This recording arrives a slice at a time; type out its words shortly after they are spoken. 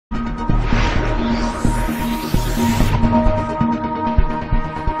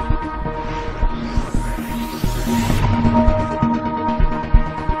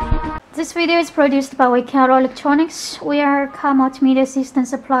This video is produced by Wecaro Electronics. We are a car multimedia system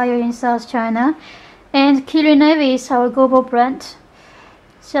supplier in South China, and KiriNavi is our global brand.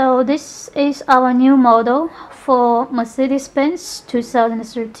 So this is our new model for Mercedes-Benz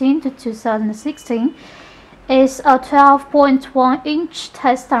 2013 to 2016. It's a 12.1-inch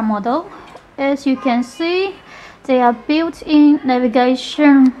Tesla model. As you can see, they are built-in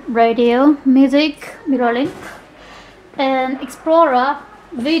navigation, radio, music, mirror link, and Explorer,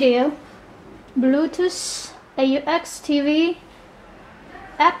 video, Bluetooth, AUX TV,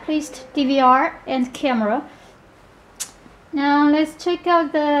 app list, DVR, and camera. Now let's check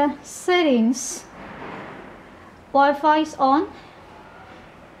out the settings. Wi-Fi is on.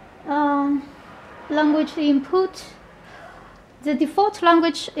 Language input. The default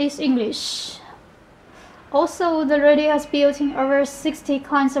language is English. Also, the radio has built-in over 60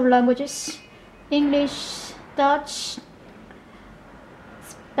 kinds of languages: English, Dutch,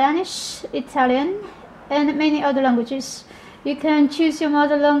 Spanish, Italian, and many other languages. You can choose your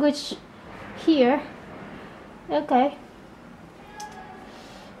mother language here. Okay.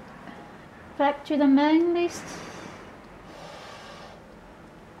 Back to the main list.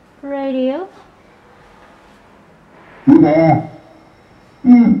 Radio.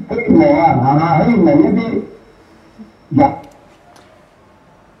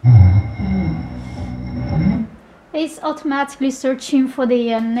 It's automatically searching for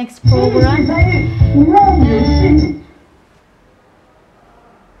the next program.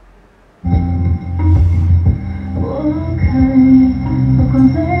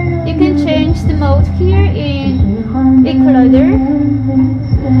 You can change the mode here in equalizer,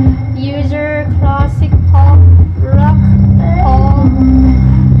 user, classic, pop, rock, all,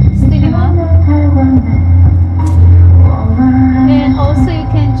 cinema, and also you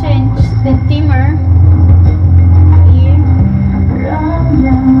can change the dimmer here.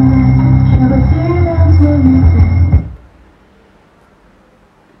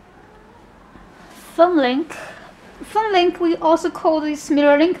 Phone link. Phone link, we also call this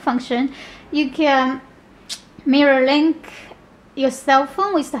mirror link function. You can mirror link your cell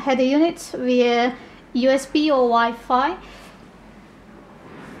phone with the head unit via USB or Wi-Fi.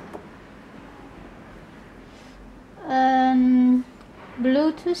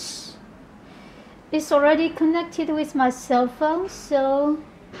 Bluetooth is already connected with my cell phone, so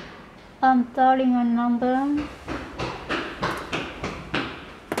I'm dialing a number.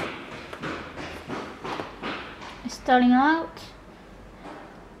 Starting out.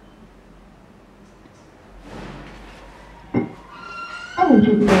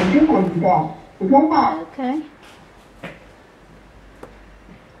 Okay.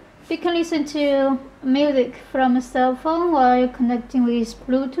 You can listen to music from a cell phone while connecting with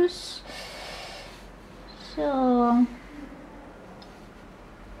Bluetooth. So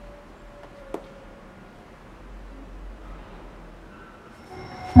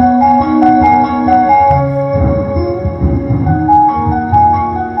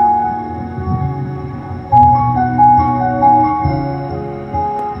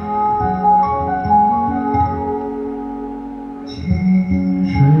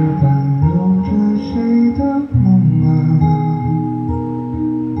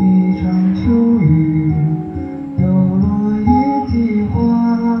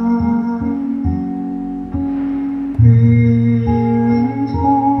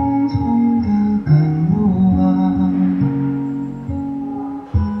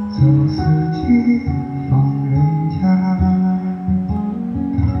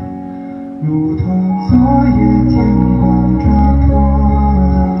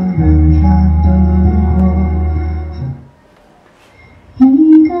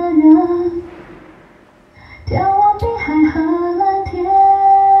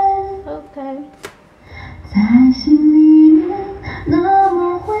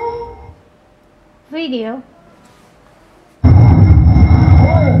video. I'm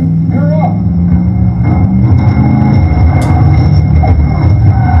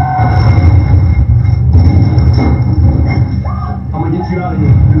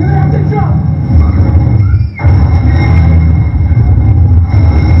gonna get you out of here.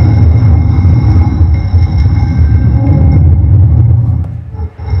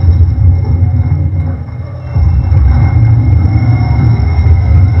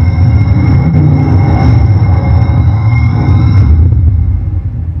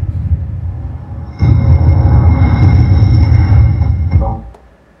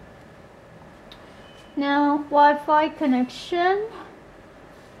 Now, Wi-Fi connection.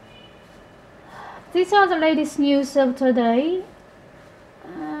 These are the latest news of today.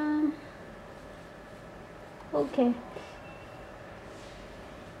 Okay.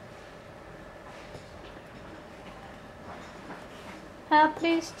 help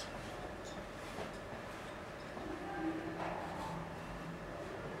list.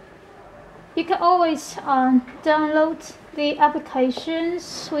 You can always download the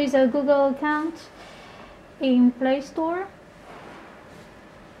applications with a Google account in Play Store.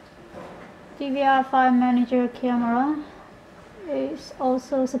 DVR file manager camera is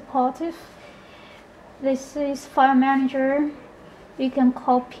also supportive. This is file manager. You can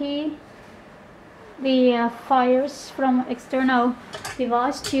copy the files from external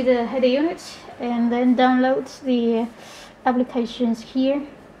device to the header unit and then download the applications here.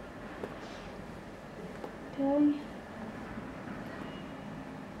 Okay.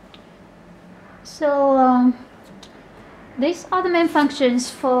 So these are the main functions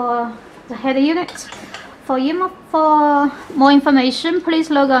for the header unit. For more information, please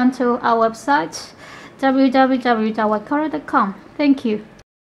log on to our website www.wecaro.com. Thank you.